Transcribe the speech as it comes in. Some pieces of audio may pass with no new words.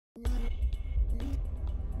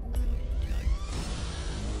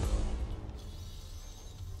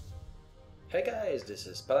Hey guys, this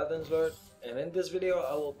is Lord, and in this video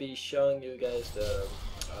I will be showing you guys the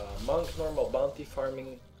monk normal bounty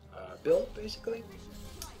farming build basically.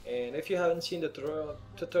 And if you haven't seen the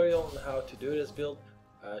tutorial on how to do this build,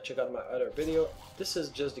 check out my other video. This is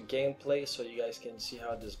just the gameplay so you guys can see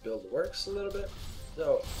how this build works a little bit.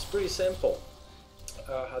 So it's pretty simple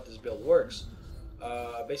how this build works.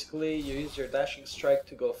 Basically you use your dashing strike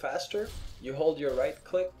to go faster, you hold your right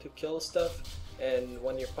click to kill stuff, and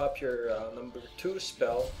when you pop your number 2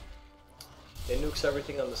 spell, it nukes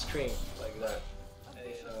everything on the screen like that.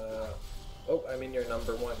 And, I mean your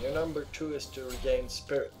number 1. Your number 2 is to regain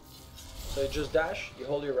spirit. So you just dash, you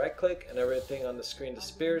hold your right click, and everything on the screen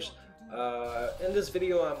disappears. In this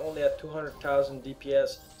video I'm only at 200,000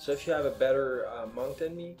 DPS, so if you have a better monk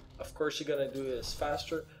than me, of course you're gonna do this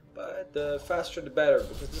faster, but the faster the better,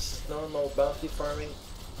 because this is normal bounty farming.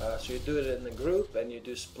 So you do it in a group and you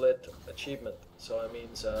do split achievement. So it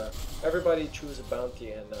means everybody choose a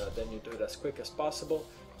bounty, and then you do it as quick as possible.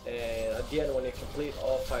 And at the end, when you complete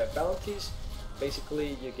all 5 bounties,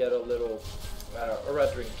 basically you get a little a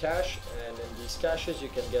red ring cache, and in these caches you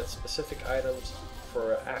can get specific items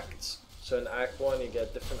for acts. So in Act 1 you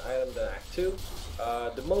get different items than Act 2.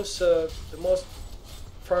 The most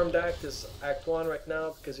farmed act is Act 1 right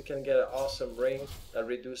now, because you can get an awesome ring that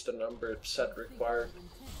reduces the number of set required.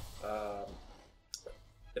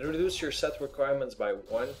 It reduces your set requirements by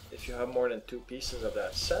 1 if you have more than 2 pieces of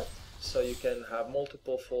that set, so you can have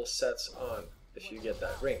multiple full sets on if you get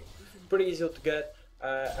that ring. Pretty easy to get.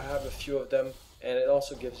 I have a few of them, and it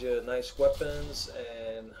also gives you nice weapons,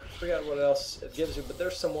 and I forgot what else it gives you, but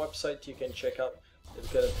there's some website you can check out. It's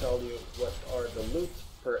gonna tell you what are the loot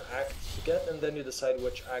per act to get, and then you decide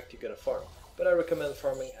which act you're gonna farm. But I recommend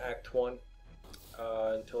farming Act 1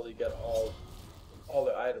 until you get all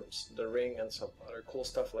the items, the ring and some other cool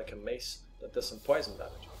stuff like a mace that does some poison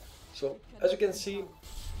damage. So as you can see,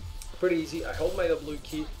 pretty easy. I hold my W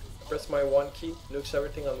key, press my 1 key, nukes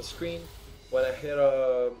everything on the screen. When I hit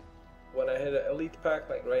an elite pack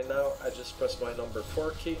like right now, I just press my number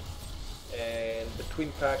 4 key, and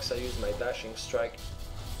between packs I use my dashing strike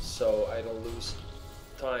so I don't lose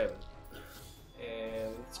time.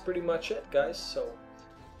 And it's pretty much it, guys. So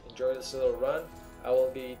enjoy this little run. I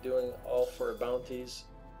will be doing all 4 bounties.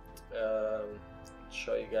 Let's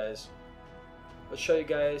show you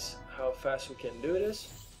guys how fast we can do this.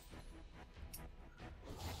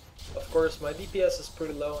 Of course, my DPS is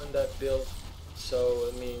pretty low in that build, so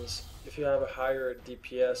it means if you have a higher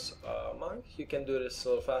DPS monk, you can do this a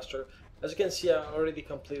little faster. As you can see, I already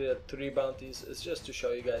completed 3 bounties. It's just to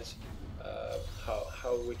show you guys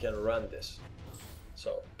how we can run this.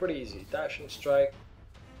 So pretty easy. Dashing strike,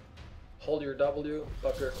 hold your W,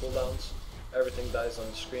 pop your cooldowns, everything dies on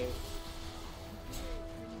the screen.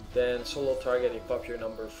 Then solo target, you pop your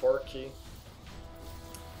number 4 key.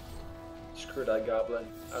 Screw that goblin,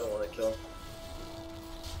 I don't want to kill him.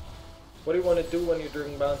 What you want to do when you're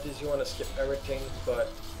doing bounties, you want to skip everything,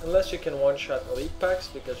 but unless you can one-shot elite packs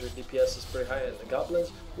because your DPS is pretty high in the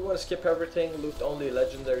goblins, you want to skip everything, loot only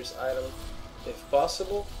legendaries item if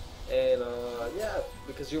possible. And yeah,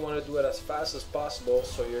 because you want to do it as fast as possible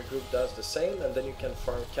so your group does the same, and then you can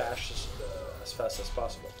farm cash as fast as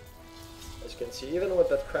possible. As you can see, even with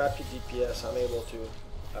that crappy DPS, I'm able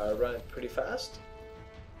to run it pretty fast.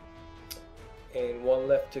 And 1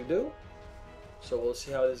 left to do, so we'll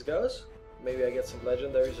see how this goes. Maybe I get some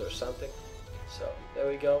legendaries or something. So there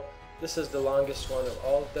we go. This is the longest one of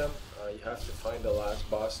all of them. You have to find the last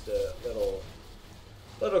boss, the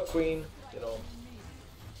little queen, you know.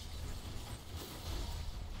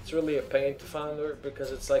 It's really a pain to find her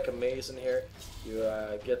because it's like a maze in here. You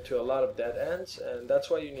get to a lot of dead ends, and that's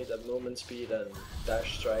why you need that movement speed and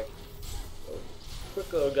dash strike. So,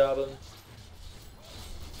 quick little goblin.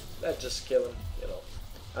 Let's just kill him, you know.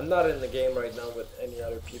 I'm not in the game right now with any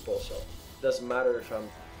other people, so it doesn't matter if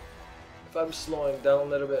I'm slowing down a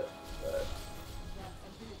little bit. But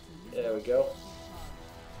there we go.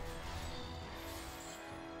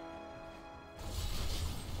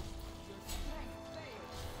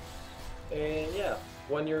 And yeah,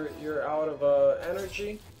 when you're out of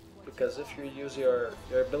energy, because if you use your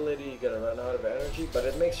ability, you're gonna run out of energy, but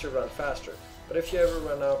it makes you run faster. But if you ever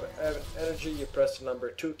run out of energy, you press the number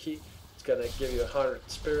 2 key. It's gonna give you 100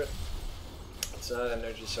 spirit. It's not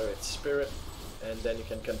energy, sorry, it's spirit, and then you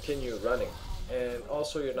can continue running. And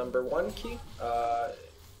also your number 1 key,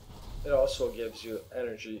 it also gives you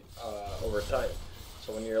energy over time.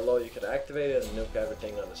 So when you're low, you can activate it and nuke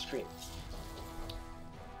everything on the screen.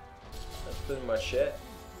 That's pretty much it.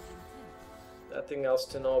 Nothing else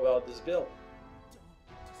to know about this build.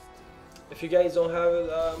 If you guys don't have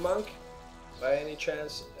a monk, by any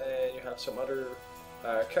chance and you have some other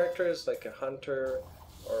characters like a hunter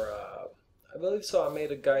or I believe so, I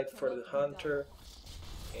made a guide for the hunter,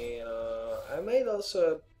 and I made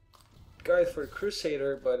also a guide for the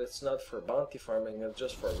crusader, but it's not for bounty farming, it's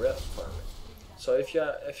just for rift farming. So if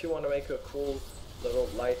you want to make a cool little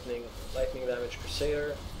lightning damage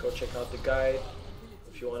crusader, go check out the guide.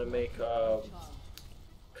 If you want to make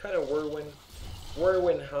kind of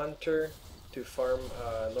whirlwind hunter to farm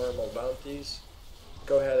normal bounties,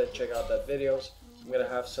 go ahead and check out that videos. I'm gonna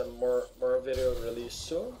have some more video released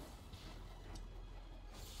soon.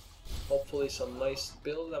 Hopefully some nice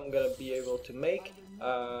build I'm gonna be able to make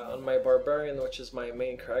on my barbarian, which is my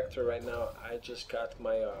main character right now. I just got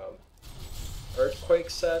my earthquake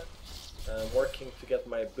set. I'm working to get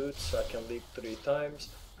my boots so I can leap 3 times.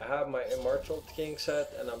 I have my immortal king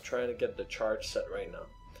set and I'm trying to get the charge set right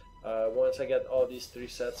now. Once I get all these 3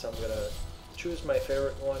 sets, I'm gonna choose my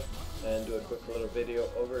favorite one and do a quick little video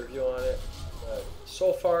overview on it.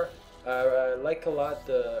 So far I like a lot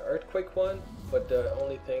the earthquake one, but the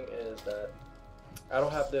only thing is that I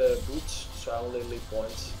don't have the boots, so I only leap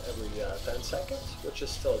once every 10 seconds, which is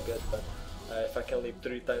still good, but if I can leap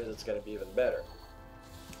 3 times it's gonna be even better.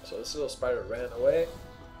 So this little spider ran away.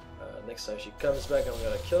 Next time she comes back I'm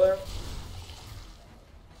gonna kill her.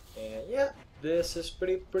 And yeah, this is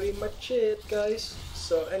pretty much it, guys.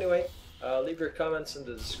 So anyway, leave your comments in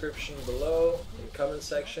the description below, in the comment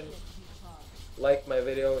section. Like my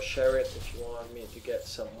video, share it if you want me to get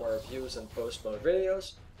some more views and post more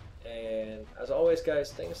videos. And as always,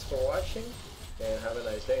 guys, thanks for watching and have a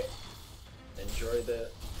nice day. Enjoy the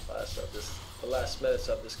last minutes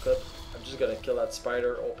of this clip. I'm just gonna kill that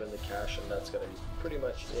spider, open the cache, and that's gonna be pretty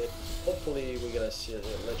much it. Hopefully we're gonna see a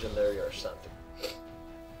legendary or something.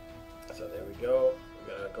 So there we go.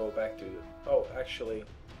 We're gonna go back to, oh, actually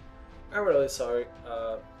I'm really sorry,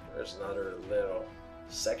 there's another little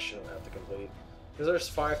section we have to complete, because there's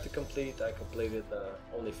 5 to complete. I completed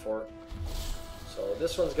only 4, so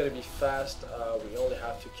this one's gonna be fast. We only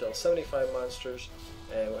have to kill 75 monsters,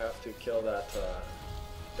 and we have to kill that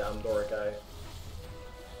damn door guy,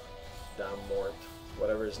 damn Mort,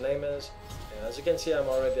 whatever his name is. And as you can see, I'm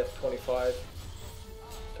already at 25,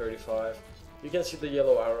 35. You can see the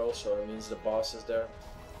yellow arrow, so it means the boss is there.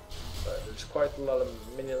 But there's quite a lot of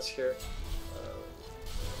minions here.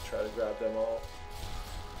 Try to grab them all.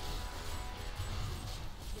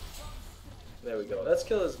 There we go. Let's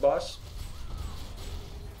kill this boss.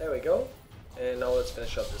 There we go. And now let's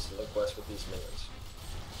finish up this little quest with these minions.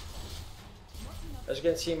 As you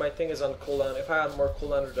can see, my thing is on cooldown. If I had more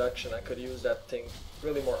cooldown reduction, I could use that thing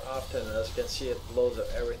really more often. And as you can see, it blows up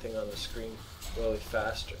everything on the screen really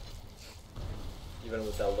faster, even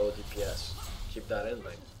with that low DPS. Keep that in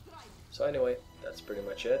mind. So anyway, that's pretty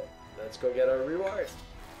much it. Let's go get our reward.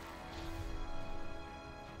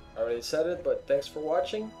 I already said it, but thanks for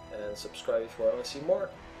watching, and subscribe if you want to see more.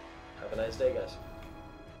 Have a nice day, guys.